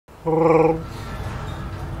Halo.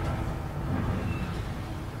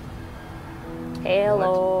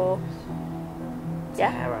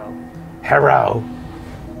 Yeah. Harrow. Harrow.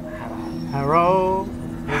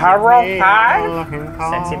 Harrow 5?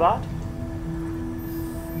 Sexy bot?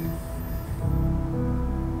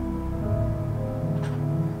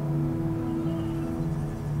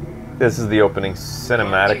 This is the opening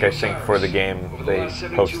cinematic, I think, for the game they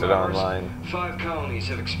posted online. 5 colonies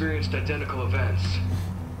have experienced identical events.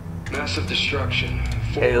 Massive destruction.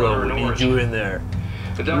 Halo, what are you doing there?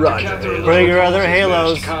 Bring your other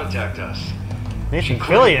Halos. Contact us. Nathan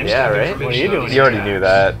Fillion? Yeah, right? What are you doing? You already knew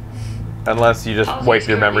that. Unless you just wipe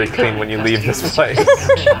your memory clean when you leave this place.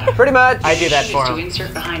 Pretty much. I do that for him.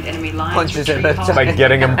 Punches him at By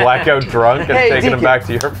getting him blackout drunk and taking him back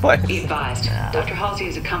to your place. Be advised, Dr. Halsey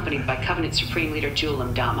is accompanied by Covenant Supreme Leader Jul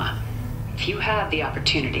Mdama. If you have the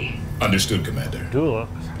opportunity. Understood, Commander. Dula.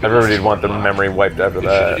 Everybody'd want the memory wiped after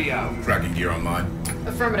that. Tracking gear online.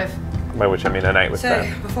 Affirmative. By which I mean a night with Say,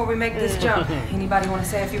 them. before we make this jump, anybody want to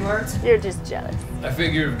say a few words? You're just jealous. I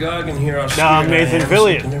figure if God can hear us, I'm Nathan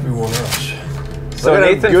Fillion. and everyone else. So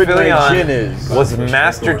Nathan good my Fillion chin is. was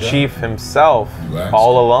Master Chief himself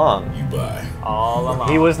all along. You buy. All along.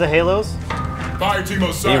 He was the Halos? Fire Team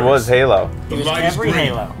Osiris. He was Halo. The He was light is every green.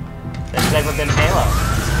 Halo that's ever been Halo.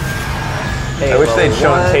 I wish they'd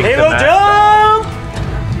shown take Halo the jump!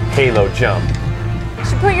 Halo jump. You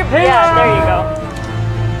should put your... Yeah, there you go.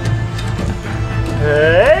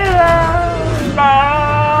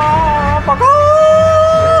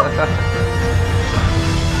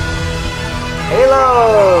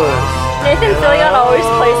 Halo! Nathan Fillion always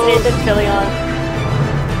plays Nathan Fillion.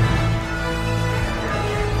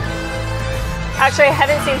 Actually, I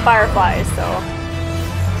haven't seen Fireflies, so...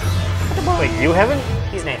 Wait, you haven't?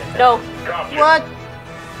 He's Nathan. No. What?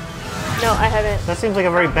 No, I haven't. That seems like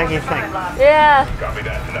a very Becky thing. Yeah. Copy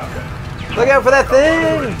that, Tanaka. Look out for that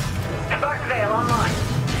thing!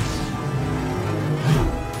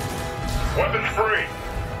 Weapons free.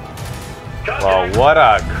 Well, what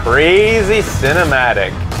a crazy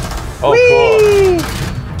cinematic. Oh, cool.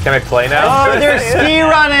 Can I play now? Oh, they're ski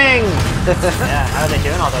running! Yeah, how are they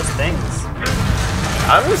doing all those things?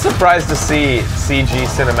 I'm surprised to see CG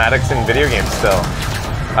cinematics in video games still.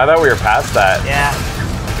 I thought we were past that. Yeah.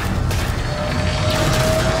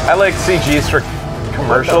 I like CGs for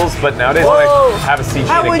commercials, but nowadays when I have a CG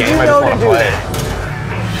How in a would game, you I know just want to to do play it. that?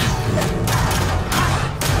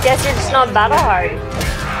 Guess you're just not battle hard.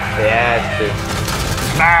 Yeah, it's true.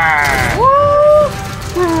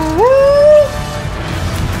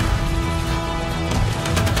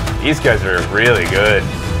 These guys are really good.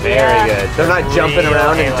 Very good. They're not jumping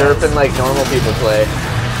around and derping like normal people play.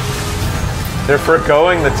 They're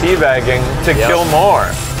forgoing the teabagging to kill more.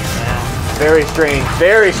 Very strange.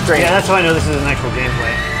 Very strange. Yeah, that's why I know this is an actual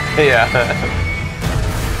gameplay. Yeah.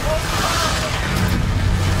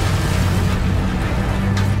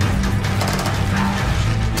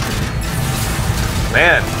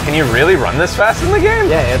 Man, can you really run this fast in the game?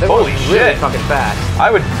 Yeah, they're Holy going shit. really fucking fast.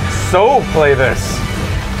 I would so play this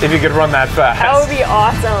if you could run that fast. That would be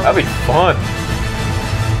awesome. That'd be fun.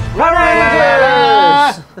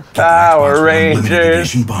 Power Power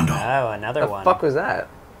Rangers. Oh, another one. The fuck was that?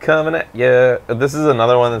 Coming at ya. This is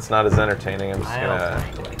another one that's not as entertaining. I'm just gonna.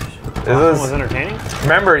 This was entertaining.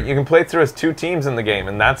 Remember, you can play through as 2 teams in the game,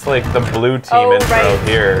 and that's like the blue team intro right.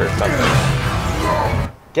 here or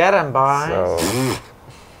something. Get him, boys. So.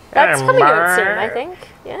 That's coming out soon, I think.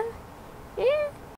 Yeah.